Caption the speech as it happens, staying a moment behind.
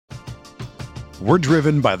We're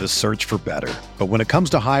driven by the search for better. But when it comes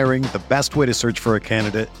to hiring, the best way to search for a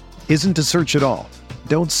candidate isn't to search at all.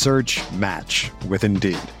 Don't search, match with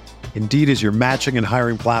Indeed. Indeed is your matching and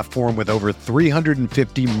hiring platform with over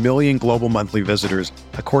 350 million global monthly visitors,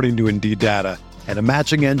 according to Indeed data, and a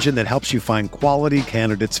matching engine that helps you find quality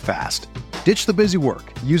candidates fast. Ditch the busy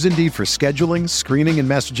work. Use Indeed for scheduling, screening, and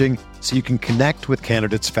messaging so you can connect with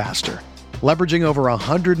candidates faster. Leveraging over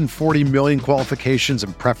 140 million qualifications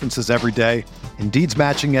and preferences every day, Indeed's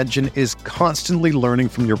matching engine is constantly learning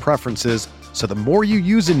from your preferences, so the more you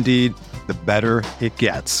use Indeed, the better it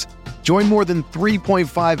gets. Join more than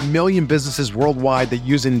 3.5 million businesses worldwide that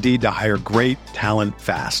use Indeed to hire great talent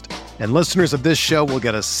fast. And listeners of this show will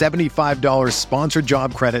get a $75 sponsored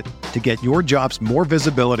job credit to get your jobs more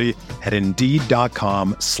visibility at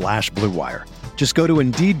Indeed.com/Blue Wire. Just go to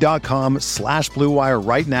Indeed.com/Blue Wire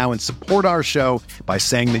right now and support our show by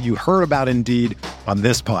saying that you heard about Indeed on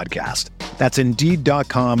this podcast. That's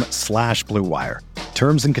Indeed.com/Blue Wire.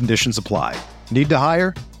 Terms and conditions apply. Need to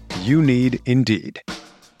hire? You need Indeed.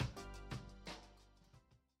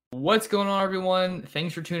 What's going on, everyone?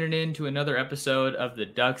 Thanks for tuning in to another episode of the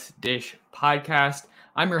Ducks Dish podcast.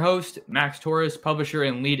 I'm your host, Max Torres, publisher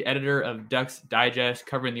and lead editor of Ducks Digest,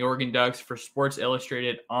 covering the Oregon Ducks for Sports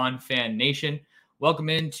Illustrated on Fan Nation. Welcome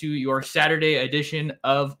into your Saturday edition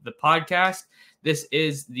of the podcast. This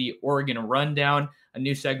is the Oregon Rundown, a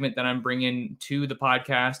new segment that I'm bringing to the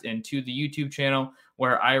podcast and to the YouTube channel,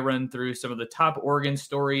 where I run through some of the top Oregon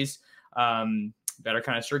stories that are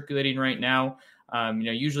kind of circulating right now.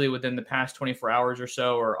 Usually within the past 24 hours or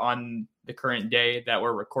so, or on the current day that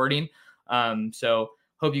we're recording. So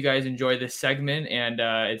hope you guys enjoy this segment, and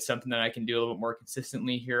it's something that I can do a little bit more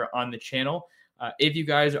consistently here on the channel. If you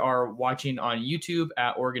guys are watching on YouTube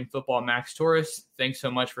at Oregon Football Max Torres, thanks so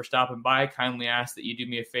much for stopping by. Kindly ask that you do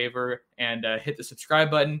me a favor and hit the subscribe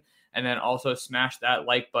button, and then also smash that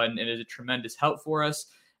like button. It is a tremendous help for us.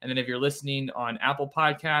 And then if you're listening on Apple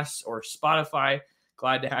Podcasts or Spotify,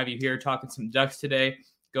 glad to have you here talking some Ducks today.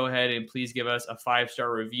 Go ahead and please give us a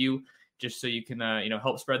 5-star review just so you can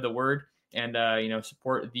help spread the word and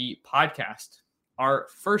support the podcast. Our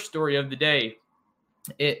first story of the day,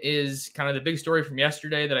 it is kind of the big story from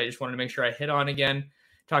yesterday that I just wanted to make sure I hit on again.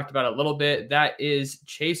 Talked about it a little bit. That is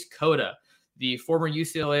Chase Cota, the former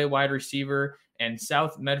UCLA wide receiver and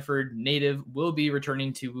South Medford native, will be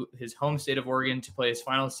returning to his home state of Oregon to play his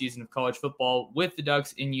final season of college football with the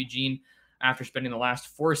Ducks in Eugene. After spending the last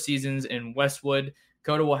 4 seasons in Westwood,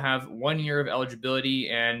 Cota will have 1 year of eligibility.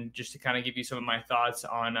 And just to kind of give you some of my thoughts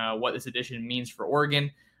on what this addition means for Oregon,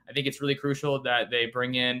 I think it's really crucial that they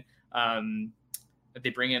bring in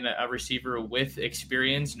a receiver with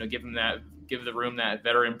experience. Give the room that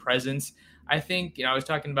veteran presence. I think I was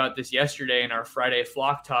talking about this yesterday in our Friday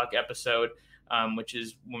Flock Talk episode, which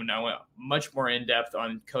is when I went much more in depth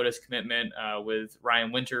on Cota's commitment with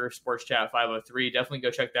Ryan Winter, Sports Chat 503. Definitely go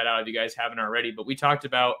check that out if you guys haven't already. But we talked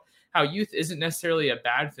about how youth isn't necessarily a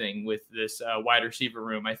bad thing with this wide receiver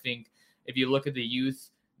room. I think if you look at the youth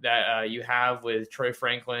that you have with Troy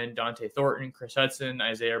Franklin, Dante Thornton, Chris Hudson,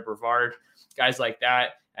 Isaiah Brevard, guys like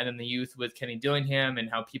that, and then the youth with Kenny Dillingham, and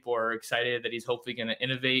how people are excited that he's hopefully going to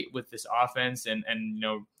innovate with this offense and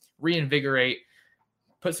reinvigorate,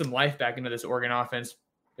 put some life back into this Oregon offense,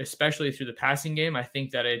 especially through the passing game. I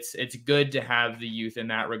think that it's good to have the youth in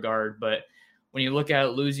that regard. But when you look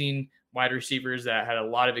at losing wide receivers that had a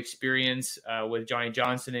lot of experience with Johnny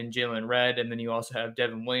Johnson and Jalen Redd, and then you also have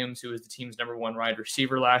Devin Williams, who was the team's number 1 wide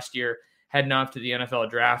receiver last year, heading off to the NFL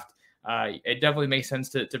draft, it definitely makes sense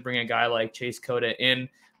to bring a guy like Chase Cota in,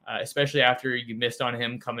 especially after you missed on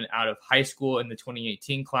him coming out of high school in the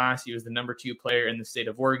 2018 class. He was the number 2 player in the state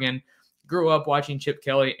of Oregon. Grew up watching Chip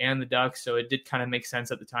Kelly and the Ducks, so it did kind of make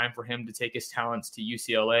sense at the time for him to take his talents to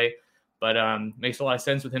UCLA. But makes a lot of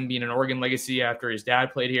sense with him being an Oregon legacy after his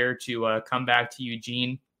dad played here to come back to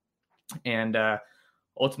Eugene and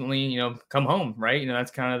ultimately, come home, right?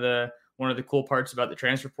 That's kind of one of the cool parts about the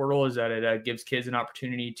transfer portal is that it gives kids an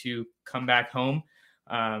opportunity to come back home.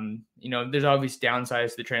 There's obvious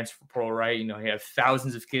downsides to the transfer portal, right? You have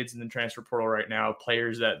thousands of kids in the transfer portal right now,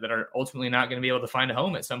 players that are ultimately not going to be able to find a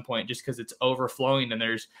home at some point just because it's overflowing and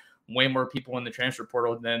there's way more people in the transfer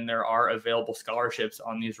portal than there are available scholarships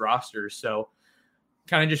on these rosters. So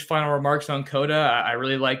kind of just final remarks on Cota. I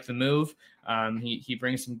really like the move. He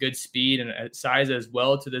brings some good speed and size as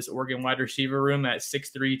well to this Oregon wide receiver room at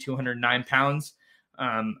 6'3", 209 pounds.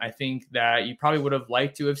 I think that you probably would have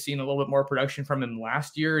liked to have seen a little bit more production from him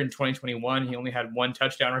last year in 2021. He only had 1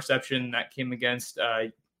 touchdown reception that came against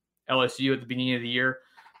LSU at the beginning of the year.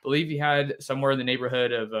 I believe he had somewhere in the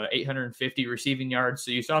neighborhood of 850 receiving yards. So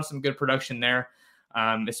you saw some good production there.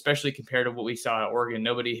 especially compared to what we saw at Oregon.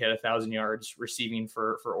 Nobody hit 1,000 yards receiving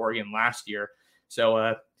for Oregon last year.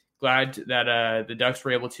 So glad that the Ducks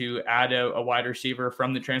were able to add a wide receiver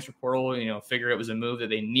from the transfer portal. Figure it was a move that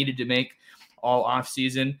they needed to make all off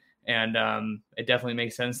season. And it definitely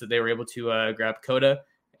makes sense that they were able to grab Coda,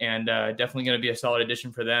 and definitely going to be a solid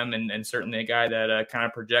addition for them, and certainly a guy that kind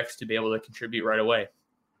of projects to be able to contribute right away.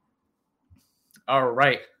 All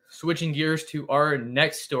right, switching gears to our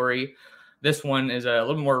next story. This one is a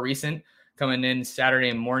little more recent, coming in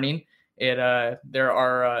Saturday morning.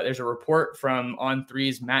 There's a report from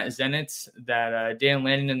On3's Matt Zenitz that Dan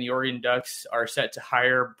Lanning and the Oregon Ducks are set to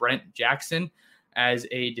hire Brent Jackson as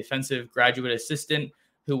a defensive graduate assistant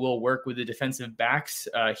who will work with the defensive backs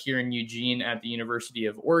here in Eugene at the University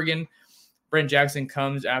of Oregon. Brent Jackson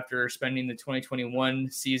comes after spending the 2021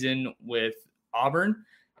 season with Auburn.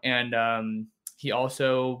 And he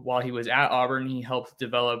also, while he was at Auburn, he helped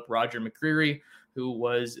develop Roger McCreary, who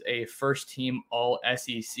was a first-team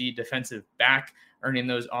All-SEC defensive back, earning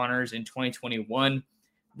those honors in 2021.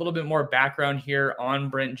 A little bit more background here on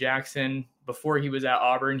Brent Jackson. Before he was at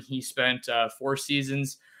Auburn, he spent 4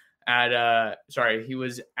 seasons he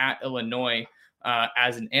was at Illinois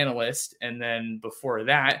as an analyst. And then before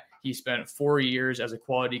that, he spent 4 years as a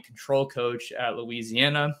quality control coach at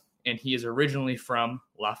Louisiana. And he is originally from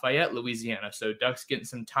Lafayette, Louisiana. So Ducks getting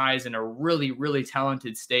some ties in a really, really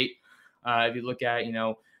talented state. If you look at,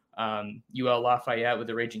 UL Lafayette with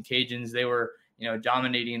the Raging Cajuns, they were,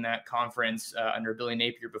 dominating that conference under Billy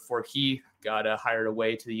Napier before he got hired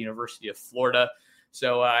away to the University of Florida.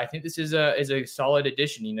 So I think this is a solid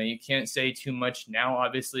addition. You can't say too much now,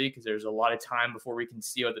 obviously, because there's a lot of time before we can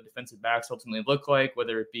see what the defensive backs ultimately look like,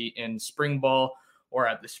 whether it be in spring ball or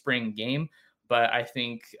at the spring game. But I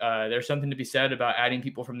think there's something to be said about adding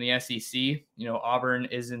people from the SEC. Auburn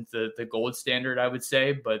isn't the gold standard, I would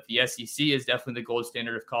say, but the SEC is definitely the gold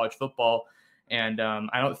standard of college football. And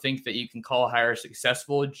I don't think that you can call a hire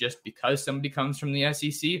successful just because somebody comes from the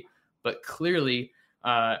SEC. But clearly,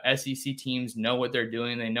 SEC teams know what they're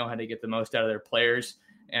doing. They know how to get the most out of their players.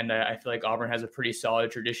 And I feel like Auburn has a pretty solid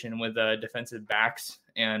tradition with defensive backs.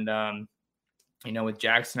 And, with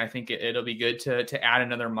Jackson, I think it'll be good to add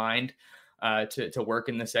another mind to work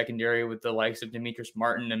in the secondary with the likes of Demetrius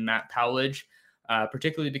Martin and Matt Powledge,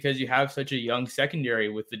 particularly because you have such a young secondary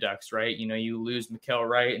with the Ducks, right? You lose Mikael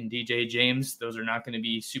Wright and DJ James. Those are not going to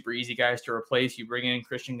be super easy guys to replace. You bring in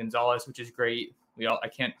Christian Gonzalez, which is great. I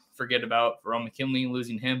can't forget about Verone McKinley,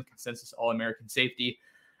 losing him, consensus All-American safety.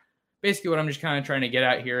 Basically, what I'm just kind of trying to get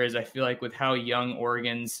at here is I feel like with how young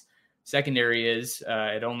Oregon's secondary is,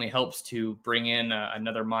 it only helps to bring in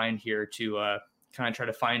another mind here to kind of try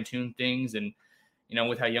to fine-tune things. And,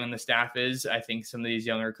 with how young the staff is, I think some of these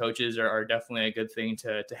younger coaches are definitely a good thing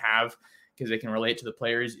to have, because they can relate to the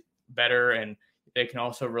players better, and they can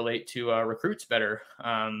also relate to recruits better.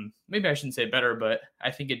 Maybe I shouldn't say better, but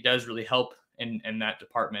I think it does really help in that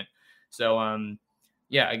department. So,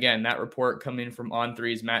 again, that report coming from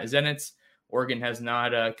On3's Matt Zenitz. Oregon has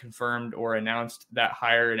not confirmed or announced that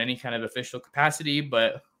hire in any kind of official capacity,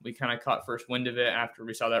 but we kind of caught first wind of it after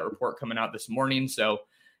we saw that report coming out this morning. So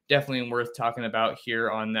definitely worth talking about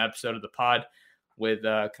here on the episode of the pod with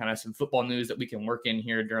kind of some football news that we can work in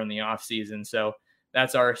here during the off season. So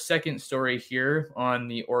that's our second story here on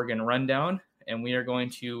the Oregon Rundown. And we are going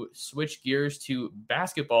to switch gears to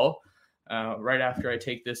basketball right after I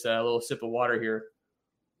take this little sip of water here.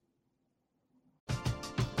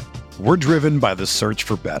 We're driven by the search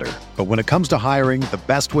for better. But when it comes to hiring, the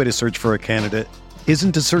best way to search for a candidate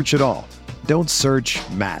isn't to search at all. Don't search,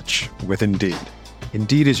 match with Indeed.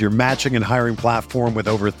 Indeed is your matching and hiring platform with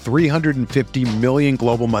over 350 million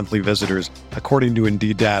global monthly visitors, according to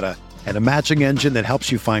Indeed data, and a matching engine that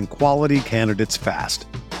helps you find quality candidates fast.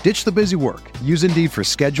 Ditch the busy work. Use Indeed for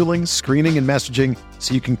scheduling, screening, and messaging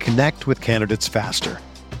so you can connect with candidates faster.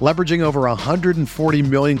 Leveraging over 140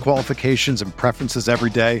 million qualifications and preferences every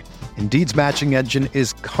day, Indeed's matching engine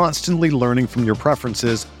is constantly learning from your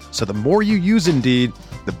preferences, so the more you use Indeed,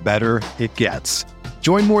 the better it gets.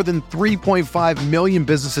 Join more than 3.5 million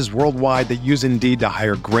businesses worldwide that use Indeed to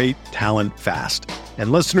hire great talent fast.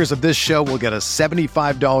 And listeners of this show will get a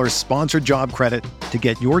 $75 sponsored job credit to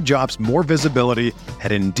get your jobs more visibility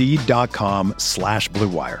at Indeed.com/Blue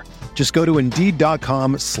Wire. Just go to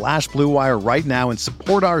Indeed.com/Blue Wire right now and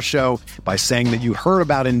support our show by saying that you heard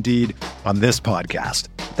about Indeed on this podcast.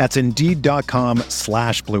 That's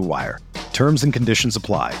Indeed.com/Blue Wire. Terms and conditions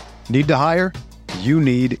apply. Need to hire? You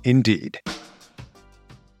need Indeed.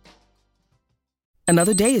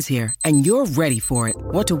 Another day is here, and you're ready for it.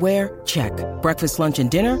 What to wear? Check. Breakfast, lunch, and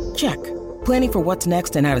dinner? Check. Planning for what's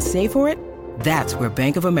next and how to save for it? That's where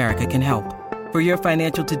Bank of America can help. For your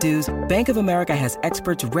financial to-dos, Bank of America has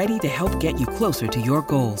experts ready to help get you closer to your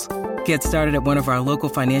goals. Get started at one of our local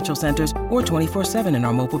financial centers or 24/7 in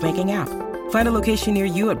our mobile banking app. Find a location near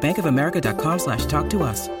you at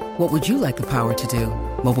bankofamerica.com/talktous. What would you like the power to do?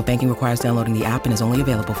 Mobile banking requires downloading the app and is only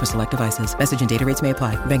available for select devices. Message and data rates may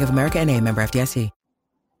apply. Bank of America N.A., member FDIC.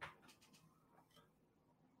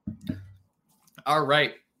 All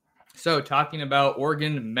right. So talking about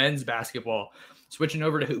Oregon men's basketball, switching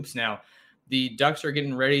over to hoops now. The Ducks are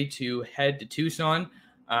getting ready to head to Tucson.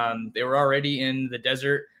 They were already in the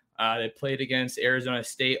desert. They played against Arizona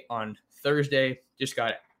State on Thursday. Just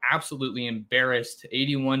got absolutely embarrassed,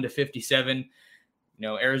 81-57. You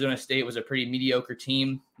know, Arizona State was a pretty mediocre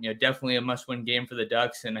team. You know, definitely a must-win game for the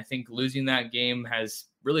Ducks. And I think losing that game has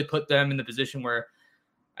really put them in the position where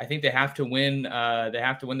I think they have to win. They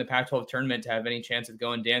have to win the Pac-12 tournament to have any chance of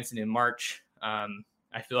going dancing in March.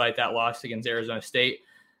 I feel like that loss against Arizona State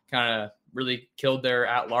kind of really killed their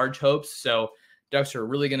at-large hopes. So Ducks are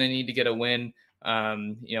really going to need to get a win.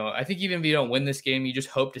 You know, I think even if you don't win this game, you just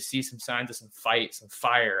hope to see some signs of some fight, some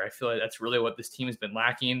fire. I feel like that's really what this team has been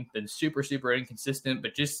lacking. Been super, super inconsistent,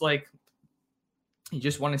 but just like you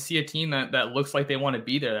just want to see a team that looks like they want to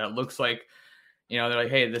be there. That looks like, you know, they're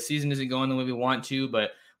like, hey, the season isn't going the way we want to,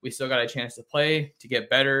 but we still got a chance to play, to get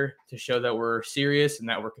better, to show that we're serious and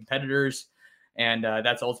that we're competitors. And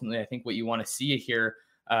that's ultimately, I think, what you want to see here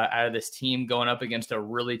out of this team going up against a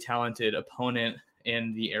really talented opponent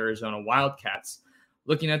in the Arizona Wildcats.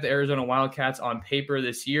 Looking at the Arizona Wildcats on paper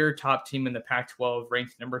this year, top team in the Pac-12,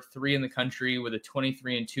 ranked number 3 in the country with a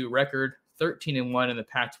 23-2 record, 13-1 in the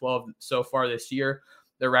Pac-12 so far this year.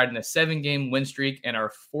 They're riding a 7-game win streak and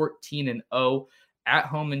are 14-0 at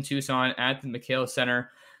home in Tucson at the McKale Center.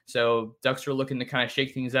 So Ducks are looking to kind of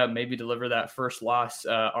shake things up, maybe deliver that first loss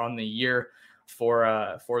on the year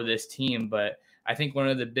for this team. But I think one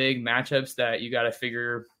of the big matchups that you got to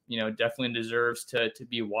figure, you know, definitely deserves to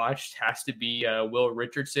be watched has to be Will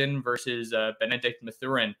Richardson versus Benedict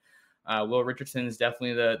Mathurin. Will Richardson is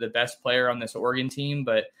definitely the best player on this Oregon team,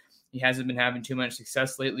 but he hasn't been having too much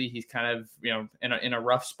success lately. He's kind of, you know, in a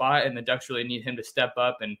rough spot, and the Ducks really need him to step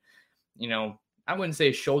up and, you know, I wouldn't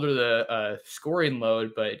say shoulder the scoring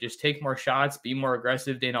load, but just take more shots, be more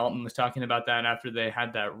aggressive. Dana Altman was talking about that after they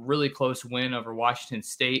had that really close win over Washington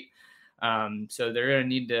State. So they're going to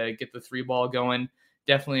need to get the 3-ball going.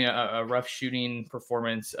 Definitely a rough shooting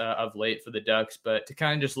performance of late for the Ducks. But to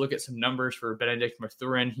kind of just look at some numbers for Benedict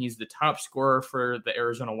Mathurin, he's the top scorer for the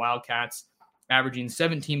Arizona Wildcats, averaging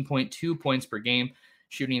 17.2 points per game,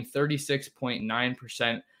 shooting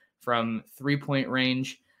 36.9% from 3-point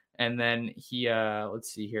range. And then he,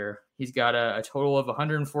 let's see here, he's got a total of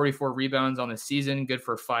 144 rebounds on the season, good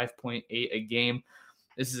for 5.8 a game.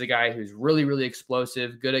 This is a guy who's really, really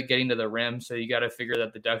explosive, good at getting to the rim. So you got to figure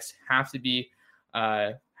that the Ducks have to be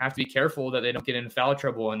careful that they don't get in foul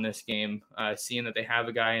trouble in this game, seeing that they have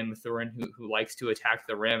a guy in Mathurin who likes to attack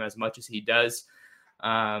the rim as much as he does.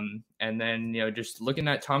 And then, you know, just looking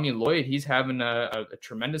at Tommy Lloyd, he's having a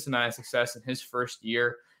tremendous amount of success in his first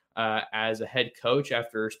year as a head coach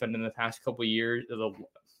after spending the past couple of years.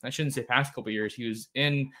 I shouldn't say past couple of years. He was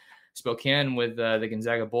in Spokane with the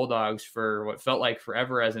Gonzaga Bulldogs for what felt like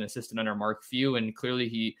forever as an assistant under Mark Few, and clearly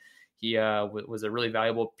he was a really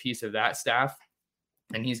valuable piece of that staff.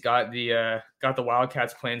 And he's got the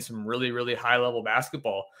Wildcats playing some really, really high level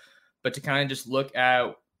basketball. But to kind of just look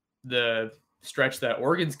at the stretch that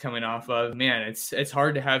Oregon's coming off of, man, it's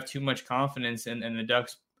hard to have too much confidence in the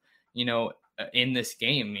Ducks, you know, in this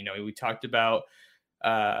game. You know, we talked about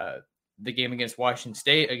the game against Washington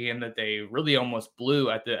State, a game that they really almost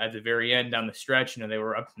blew at the very end down the stretch. You know, they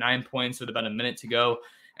were up 9 points with about a minute to go.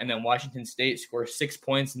 And then Washington State scores 6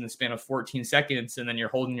 points in the span of 14 seconds. And then you're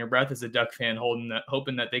holding your breath as a Duck fan,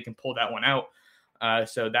 hoping that they can pull that one out.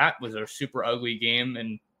 So that was a super ugly game,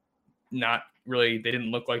 and not really, they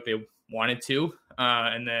didn't look like they wanted to.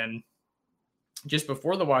 And then just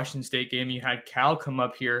before the Washington State game, you had Cal come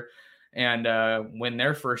up here and win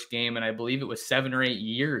their first game. And I believe it was 7 or 8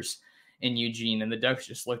 years in Eugene. And the Ducks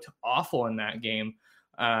just looked awful in that game.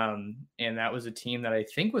 And that was a team that I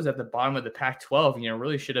think was at the bottom of the Pac-12, you know,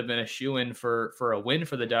 really should have been a shoo-in for a win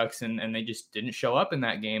for the Ducks. And they just didn't show up in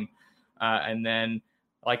that game. And then,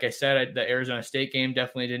 like I said, the Arizona State game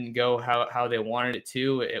definitely didn't go how they wanted it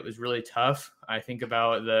to. It was really tough. I think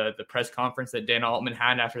about the press conference that Dan Altman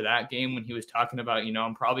had after that game when he was talking about, you know,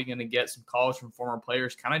 I'm probably going to get some calls from former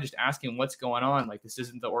players kind of just asking what's going on. Like, this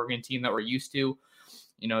isn't the Oregon team that we're used to.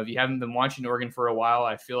 You know, if you haven't been watching Oregon for a while,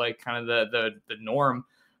 I feel like kind of the norm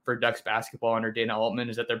for Ducks basketball under Dana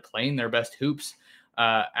Altman is that they're playing their best hoops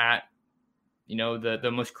at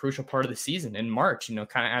the most crucial part of the season in March, kind of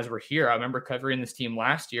as we're here. I remember covering this team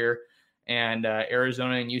last year, and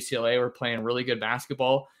Arizona and UCLA were playing really good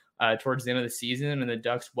basketball towards the end of the season, and the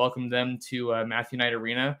Ducks welcomed them to Matthew Knight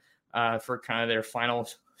Arena for kind of their final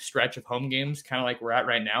stretch of home games, kind of like we're at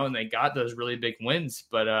right now, and they got those really big wins.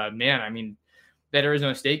 But man, I mean, that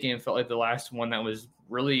Arizona State game felt like the last one that was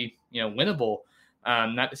really, winnable.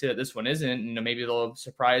 Not to say that this one isn't, maybe they'll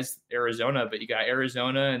surprise Arizona, but you got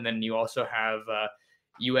Arizona, and then you also have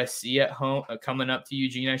USC at home coming up to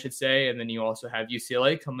Eugene, I should say. And then you also have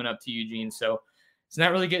UCLA coming up to Eugene. So it's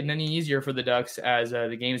not really getting any easier for the Ducks as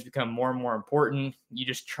the games become more and more important. You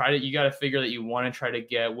just you got to figure that you want to try to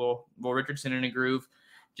get Will Richardson in a groove,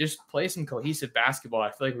 just play some cohesive basketball.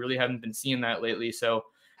 I feel like we really haven't been seeing that lately. So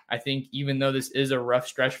I think even though this is a rough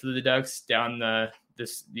stretch for the Ducks down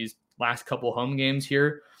these last couple home games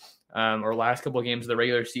here, or last couple of games of the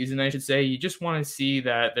regular season, I should say, you just want to see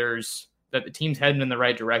that the team's heading in the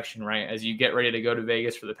right direction, right? As you get ready to go to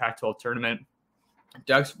Vegas for the Pac-12 tournament,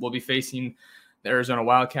 Ducks will be facing the Arizona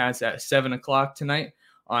Wildcats at 7:00 tonight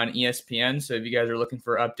on ESPN. So if you guys are looking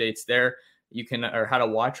for updates there, or how to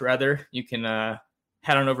watch rather, you can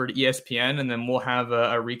head on over to ESPN, and then we'll have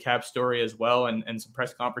a recap story as well, and some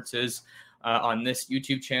press conferences on this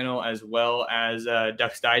YouTube channel, as well as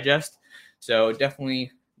Ducks Digest. So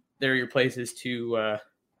definitely there are your places to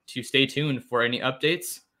stay tuned for any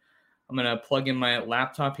updates. I'm going to plug in my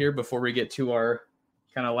laptop here before we get to our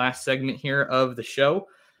kind of last segment here of the show.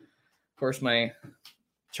 Of course, my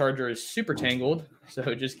charger is super tangled,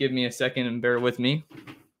 so just give me a second and bear with me.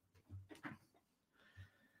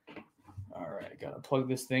 All right, got to plug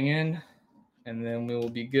this thing in, and then we will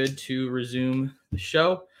be good to resume the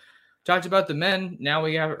show. Talked about the men. Now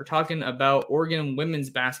we're talking about Oregon women's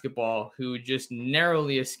basketball, who just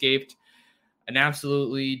narrowly escaped an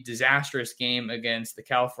absolutely disastrous game against the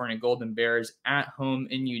California Golden Bears at home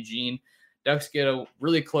in Eugene. Ducks get a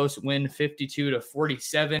really close win,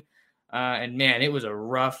 52-47. And man, it was a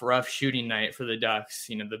rough shooting night for the Ducks.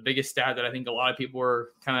 The biggest stat that I think a lot of people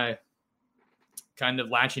were kind of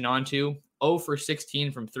latching onto, 0 for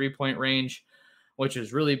 16 from 3-point range, which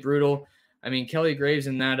was really brutal. I mean, Kelly Graves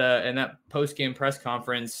in that post-game press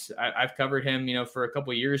conference, I've covered him, for a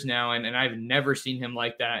couple of years now, and I've never seen him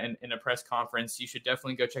like that in a press conference. You should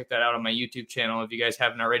definitely go check that out on my YouTube channel if you guys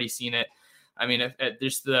haven't already seen it. I mean,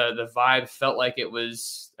 just the vibe felt like it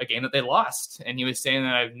was a game that they lost, and he was saying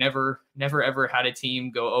that I've never ever had a team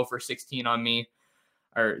go 0 for 16 on me,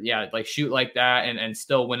 or shoot like that and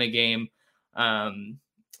still win a game.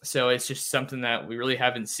 So it's just something that we really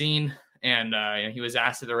haven't seen. And he was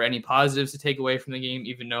asked if there were any positives to take away from the game,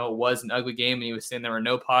 even though it was an ugly game. And he was saying there were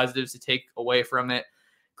no positives to take away from it.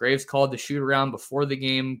 Graves called the shoot around before the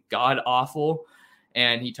game god awful.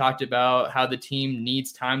 And he talked about how the team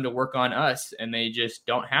needs time to work on us, and they just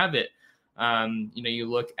don't have it. You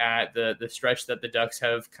look at the stretch that the Ducks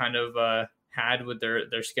have kind of had with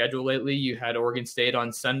their schedule lately. You had Oregon State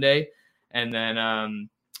on Sunday, and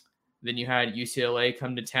then you had UCLA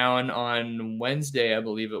come to town on Wednesday, I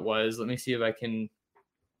believe it was. Let me see if I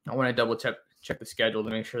want to double check the schedule to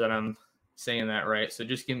make sure that I'm saying that right. So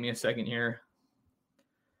just give me a second here.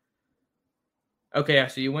 Okay,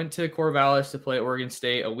 so you went to Corvallis to play Oregon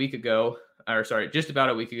State just about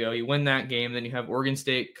a week ago. You win that game. Then you have Oregon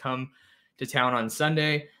State come to town on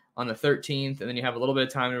Sunday on the 13th. And then you have a little bit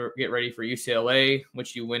of time to get ready for UCLA,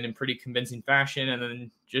 which you win in pretty convincing fashion. And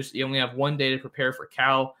then you only have one day to prepare for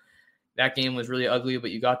Cal. That game was really ugly,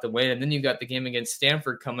 but you got the win. And then you got the game against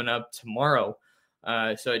Stanford coming up tomorrow.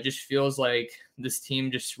 So it just feels like this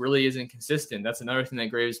team just really isn't consistent. That's another thing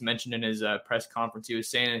that Graves mentioned in his press conference. He was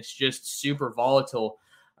saying it's just super volatile,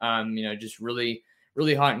 just really,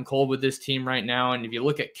 really hot and cold with this team right now. And if you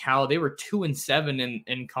look at Cal, they were 2-7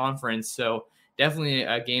 in conference. So definitely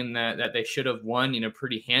a game that they should have won,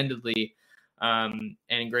 pretty handedly. And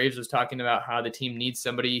Graves was talking about how the team needs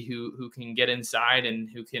somebody who can get inside and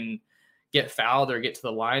who can get fouled or get to the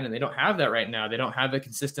line, and they don't have that right now. They don't have a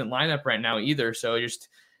consistent lineup right now either. So just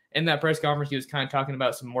in that press conference, he was kind of talking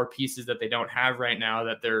about some more pieces that they don't have right now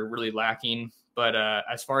that they're really lacking. But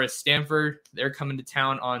as far as Stanford, they're coming to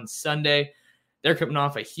town on Sunday. They're coming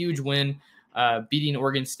off a huge win, beating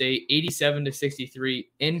Oregon State 87-63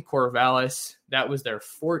 in Corvallis. That was their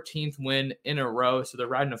 14th win in a row. So they're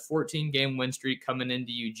riding a 14-game win streak coming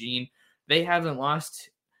into Eugene. They haven't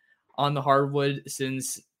lost on the hardwood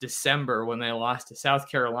since December when they lost to South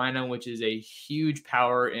Carolina, which is a huge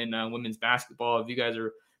power in women's basketball. If you guys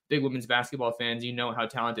are big women's basketball fans, you know how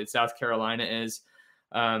talented South Carolina is.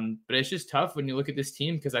 But it's just tough when you look at this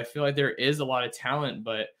team because I feel like there is a lot of talent,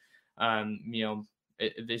 but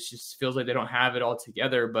it just feels like they don't have it all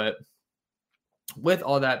together. But with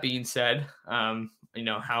all that being said,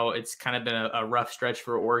 how it's kind of been a rough stretch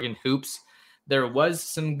for Oregon hoops. There was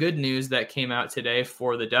some good news that came out today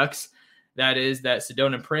for the Ducks. That is that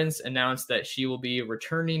Sedona Prince announced that she will be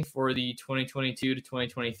returning for the 2022 to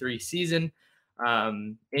 2023 season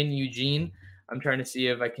in Eugene. I'm trying to see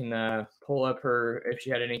if I can pull up if she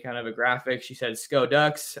had any kind of a graphic. She said, "Sko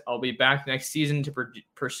Ducks, I'll be back next season to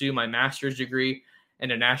pursue my master's degree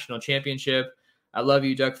and a national championship. I love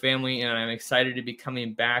you, Duck family, and I'm excited to be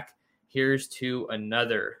coming back. Here's to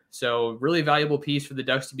another." So really valuable piece for the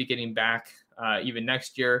Ducks to be getting back even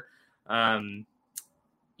next year. I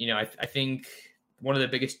think one of the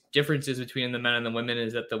biggest differences between the men and the women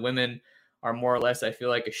is that the women are more or less, I feel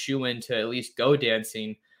like, a shoo-in to at least go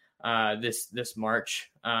dancing this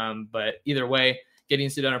March. But either way, getting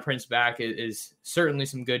Sedona Prince back is certainly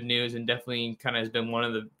some good news, and definitely kind of has been one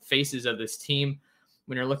of the faces of this team.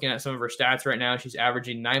 When you're looking at some of her stats right now, she's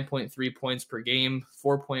averaging 9.3 points per game,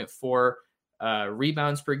 4.4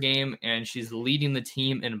 rebounds per game, and she's leading the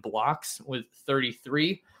team in blocks with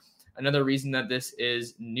 33. Another reason that this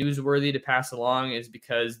is newsworthy to pass along is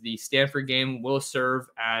because the Stanford game will serve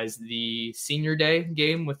as the senior day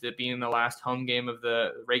game, with it being the last home game of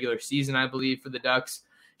the regular season, I believe, for the Ducks.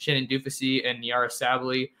 Shannon Dufusy and Niara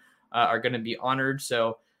Sabally are going to be honored.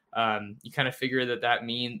 So you kind of figure that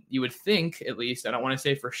means, you would think, at least, I don't want to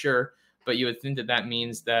say for sure, but you would think that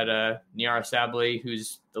means that Niara Sabally,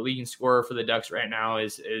 who's the leading scorer for the Ducks right now,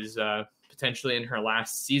 is potentially in her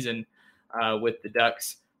last season with the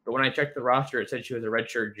Ducks. But when I checked the roster, it said she was a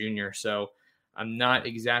redshirt junior. So I'm not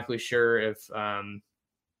exactly sure if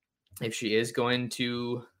she is going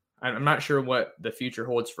to. I'm not sure what the future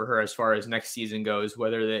holds for her as far as next season goes,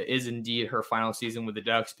 whether that is indeed her final season with the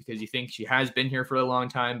Ducks, because you think she has been here for a long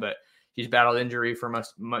time, but she's battled injury for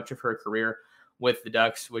much of her career with the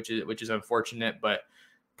Ducks, which is unfortunate. But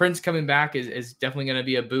Prince coming back is definitely going to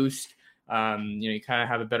be a boost. You kind of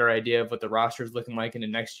have a better idea of what the roster is looking like into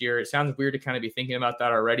next year. It sounds weird to kind of be thinking about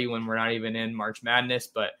that already when we're not even in March Madness,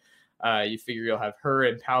 but you figure you'll have her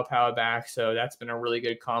and Pow Pow back. So that's been a really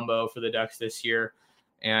good combo for the Ducks this year.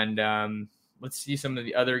 And let's see some of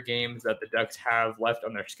the other games that the Ducks have left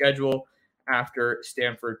on their schedule after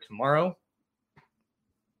Stanford tomorrow.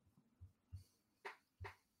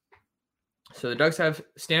 So the Ducks have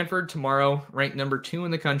Stanford tomorrow, ranked number 2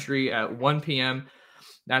 in the country at 1 p.m.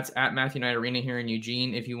 That's at Matthew Knight Arena here in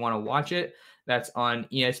Eugene. If you want to watch it, that's on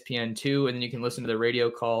ESPN2, and then you can listen to the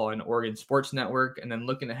radio call on Oregon Sports Network. And then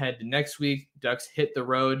looking ahead to next week, Ducks hit the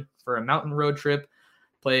road for a mountain road trip,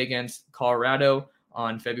 play against Colorado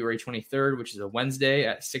on February 23rd, which is a Wednesday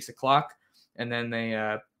at 6 o'clock. And then they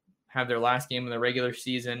have their last game of the regular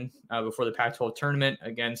season before the Pac-12 tournament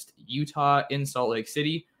against Utah in Salt Lake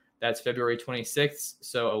City. That's February 26th,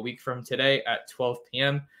 so a week from today at 12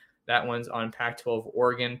 p.m. That one's on Pac-12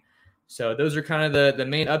 Oregon. So those are kind of the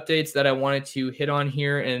main updates that I wanted to hit on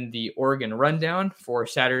here in the Oregon Rundown for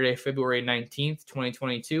Saturday, February 19th,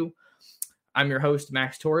 2022. I'm your host,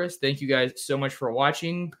 Max Torres. Thank you guys so much for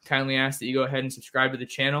watching. Kindly ask that you go ahead and subscribe to the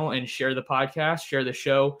channel and share the podcast, share the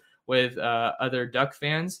show with other Duck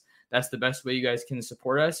fans. That's the best way you guys can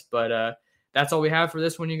support us. But that's all we have for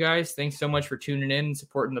this one, you guys. Thanks so much for tuning in and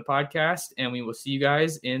supporting the podcast, and we will see you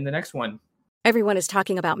guys in the next one. Everyone is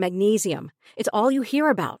talking about magnesium. It's all you hear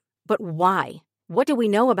about. But why? What do we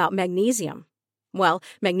know about magnesium? Well,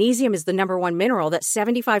 magnesium is the number one mineral that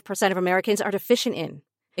 75% of Americans are deficient in.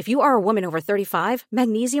 If you are a woman over 35,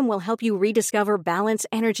 magnesium will help you rediscover balance,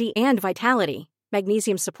 energy, and vitality.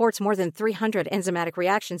 Magnesium supports more than 300 enzymatic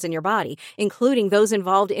reactions in your body, including those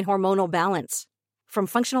involved in hormonal balance. From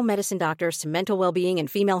functional medicine doctors to mental well-being and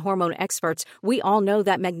female hormone experts, we all know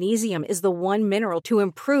that magnesium is the one mineral to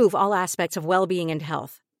improve all aspects of well-being and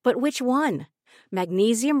health. But which one?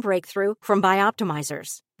 Magnesium Breakthrough from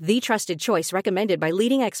Bioptimizers, the trusted choice recommended by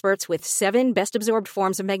leading experts with 7 best-absorbed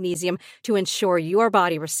forms of magnesium to ensure your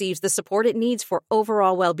body receives the support it needs for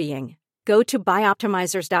overall well-being. Go to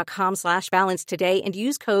bioptimizers.com/balance today and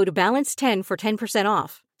use code BALANCE10 for 10%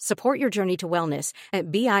 off. Support your journey to wellness at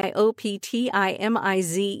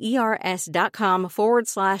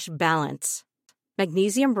bioptimizers.com/balance.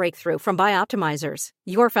 Magnesium Breakthrough from Bioptimizers,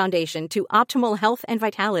 your foundation to optimal health and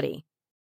vitality.